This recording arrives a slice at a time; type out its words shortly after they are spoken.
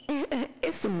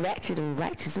It's the Ratchet and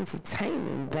Righteous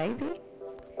Entertainment, baby.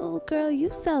 Oh, girl,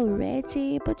 you so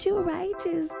ratchet, but you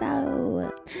righteous,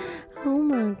 though. Oh,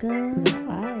 my God.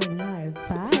 R&R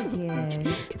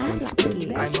podcast. I like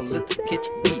it. I'm a little kid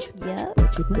beat. Yep.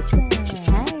 What's up?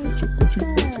 Hey, what's up?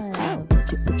 Oh,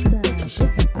 what's up? It's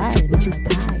the R&R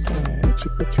podcast.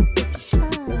 Oh,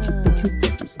 yeah.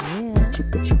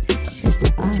 It's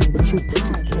the R&R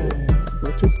podcast.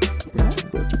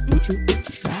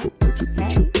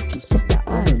 Hey, it's the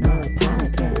R&R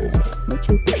podcast.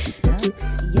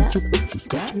 Yep.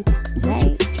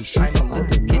 Hey, I'm a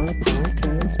little kid beat.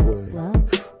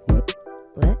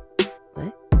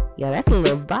 What? Yo, that's a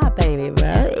little bop, ain't it, bro?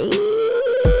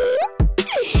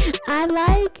 I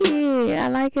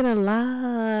like it a lot.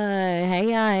 Hey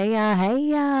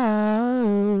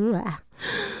y'all.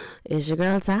 It's your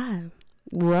girl time.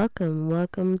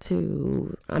 Welcome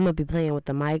to. I'm gonna be playing with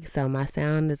the mic, so my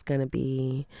sound is gonna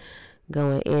be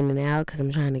going in and out because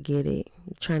I'm trying to get it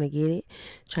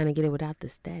without the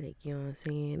static. You know what I'm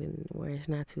saying? And where it's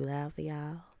not too loud for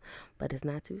y'all, but it's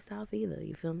not too soft either.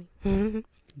 You feel me?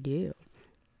 Yeah.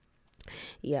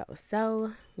 Yo,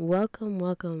 so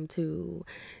welcome to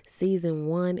season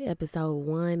 1, episode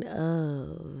 1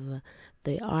 of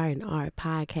the R&R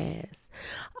podcast,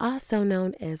 also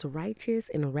known as Righteous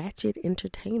and Ratchet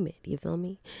Entertainment. You feel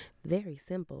me? Very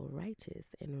simple,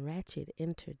 Righteous and Ratchet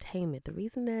Entertainment. The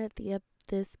reason that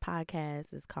this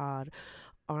podcast is called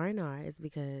R&R is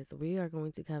because we are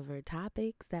going to cover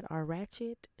topics that are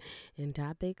ratchet and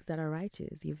topics that are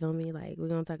righteous. You feel me? Like, we're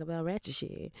going to talk about ratchet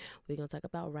shit. We're going to talk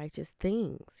about righteous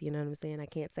things. You know what I'm saying? I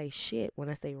can't say shit when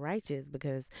I say righteous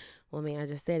because, well, man, I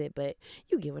just said it, but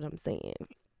you get what I'm saying.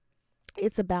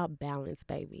 It's about balance,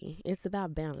 baby. It's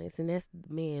about balance. And that's,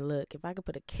 man, look, if I could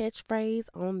put a catchphrase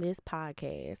on this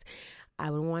podcast, I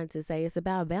would want to say it's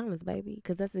about balance, baby,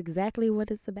 because that's exactly what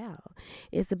it's about.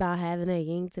 It's about having that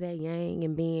yin to that yang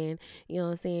and being, you know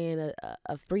what I'm saying,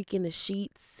 a freak in the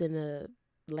sheets and a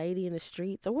lady in the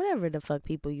streets or whatever the fuck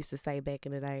people used to say back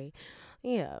in the day.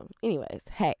 Yeah. Anyways,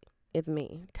 hey, it's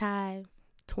me, Ty,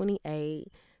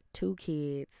 28, 2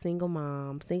 kids, single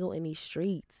mom, single in these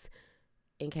streets.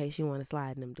 In case you want to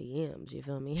slide in them DMs, you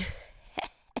feel me?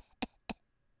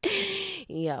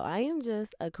 Yo, I am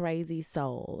just a crazy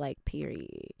soul, like,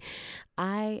 period.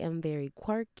 I am very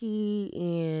quirky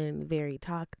and very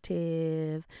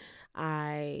talkative.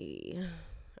 I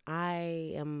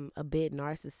am a bit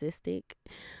narcissistic.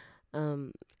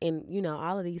 And you know,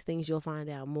 all of these things you'll find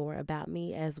out more about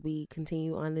me as we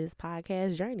continue on this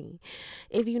podcast journey.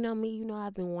 If you know me, you know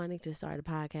I've been wanting to start a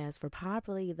podcast for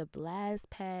probably the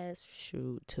past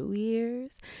 2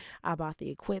 years. I bought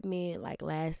the equipment like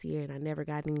last year and I never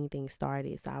got anything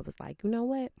started. So I was like, you know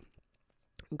what?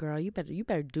 Girl, you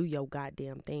better do your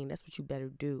goddamn thing. That's what you better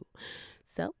do.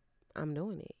 So I'm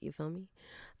doing it. You feel me?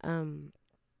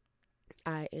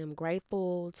 I am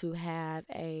grateful to have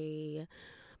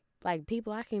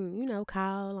people I can, you know,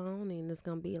 call on, and it's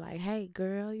gonna be like, hey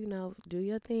girl, you know, do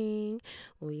your thing,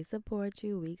 we support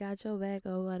you, we got your back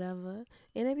or whatever.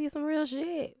 And it'd be some real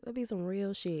shit.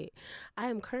 I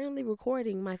am currently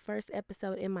recording my first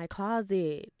episode in my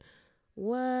closet.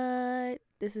 What?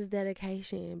 This is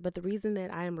dedication. But the reason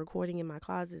that I am recording in my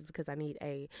closet is because I need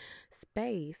a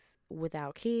space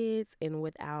without kids and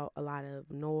without a lot of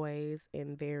noise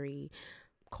and very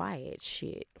quiet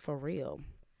shit, for real.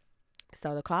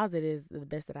 So the closet is the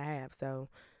best that I have. So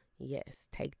yes,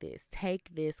 take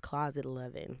this closet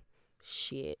loving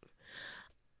shit.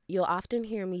 You'll often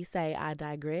hear me say I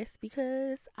digress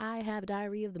because I have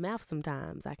diarrhea of the mouth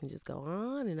sometimes. I can just go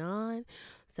on and on.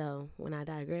 So when I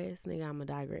digress, nigga, I'ma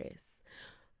digress.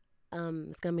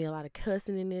 It's gonna be a lot of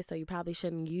cussing in this, so you probably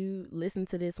shouldn't listen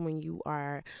to this when you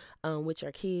are with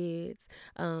your kids.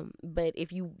 But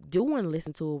if you do want to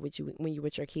listen to it when you're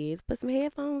with your kids, put some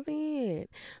headphones in.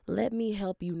 Let me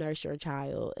help you nurse your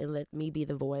child, and let me be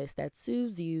the voice that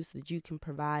soothes you so that you can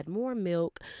provide more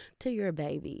milk to your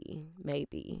baby,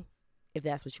 maybe. If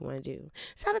that's what you want to do.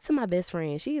 Shout out to my best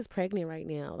friend. She is pregnant right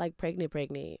now. Like pregnant.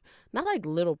 Not like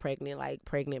little pregnant, like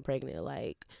pregnant.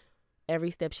 Like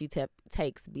every step she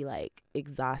takes be like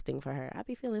exhausting for her. I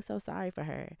be feeling so sorry for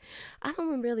her. I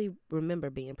don't really remember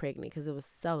being pregnant because it was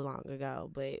so long ago,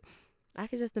 but I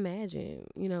could just imagine,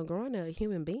 you know, growing a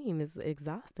human being is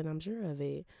exhausting. I'm sure of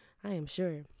it. I am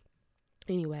sure.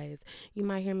 Anyways, you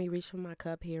might hear me reach for my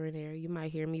cup here and there. You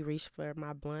might hear me reach for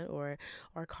my blunt or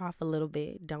cough a little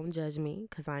bit. Don't judge me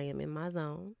because I am in my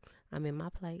zone. I'm in my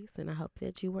place, and I hope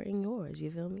that you were in yours.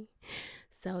 You feel me?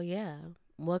 So, yeah.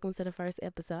 Welcome to the first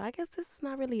episode. I guess this is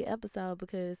not really an episode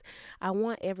because I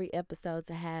want every episode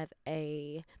to have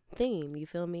a theme. You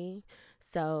feel me?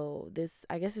 So this,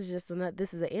 I guess, is just another.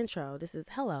 This is an intro. This is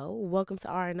hello, welcome to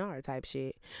R&R type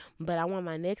shit. But I want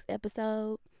my next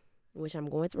episode, which I'm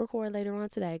going to record later on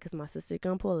today because my sister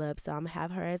gonna pull up, so I'm gonna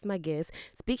have her as my guest.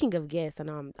 Speaking of guests, I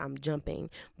know I'm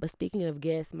jumping, but speaking of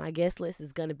guests, my guest list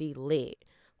is gonna be lit.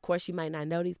 Of course, you might not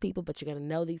know these people, but you're gonna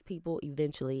know these people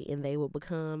eventually, and they will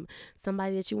become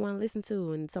somebody that you want to listen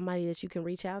to and somebody that you can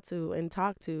reach out to and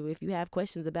talk to if you have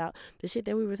questions about the shit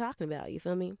that we were talking about. You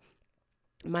feel me?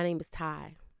 My name is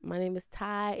Ty. My name is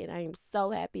Ty, and I am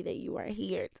so happy that you are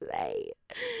here today.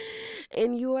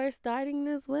 And you are starting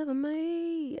this with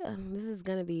me. This is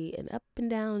going to be an up and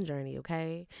down journey,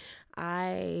 okay?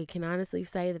 I can honestly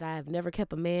say that I have never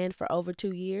kept a man for over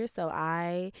 2 years, so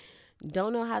I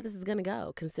don't know how this is going to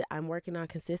go. I'm working on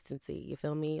consistency, you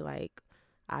feel me? Like,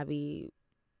 I be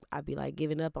like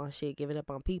giving up on shit, giving up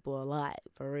on people a lot,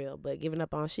 for real. But giving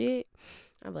up on shit,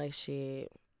 I'm like,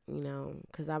 shit. You know,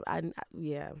 because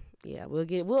yeah,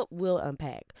 we'll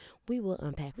unpack. We will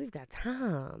unpack. We've got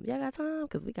time. Y'all got time?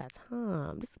 Because we got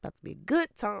time. This is about to be a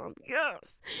good time.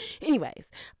 Yes.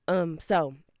 Anyways,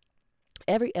 so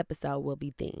every episode will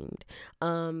be themed.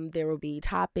 There will be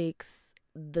topics,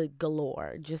 the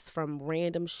galore, just from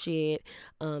random shit,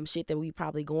 shit that we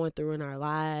probably going through in our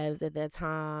lives at that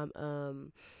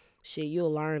time. Shit,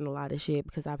 you'll learn a lot of shit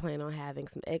because I plan on having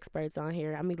some experts on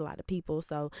here. I meet a lot of people,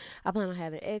 so I plan on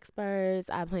having experts.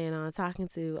 I plan on talking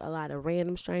to a lot of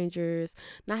random strangers,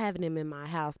 not having them in my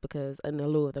house because in the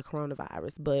lieu of the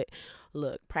coronavirus, but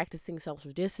look, practicing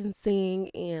social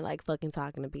distancing and like fucking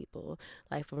talking to people,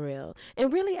 like for real.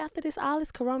 And really, after all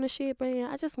this corona shit, man,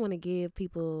 I just want to give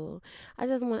people, I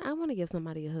want to give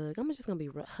somebody a hug. I'm just gonna be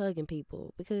hugging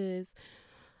people because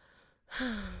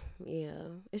yeah,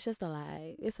 it's just a lot.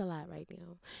 It's a lot right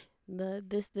now.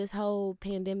 This whole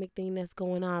pandemic thing that's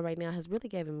going on right now has really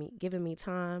given me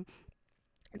time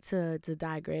to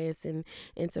digress and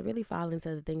to really fall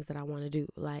into the things that I want to do,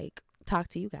 like talk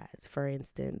to you guys, for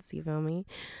instance. You feel me?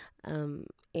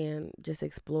 And just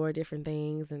explore different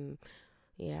things. And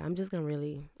yeah, I'm just gonna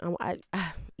really,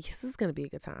 this is gonna be a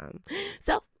good time.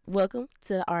 So welcome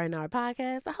to R&R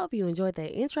Podcast. I hope you enjoyed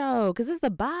that intro because it's the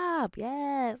Bob.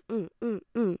 Yes.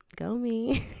 Go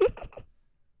me.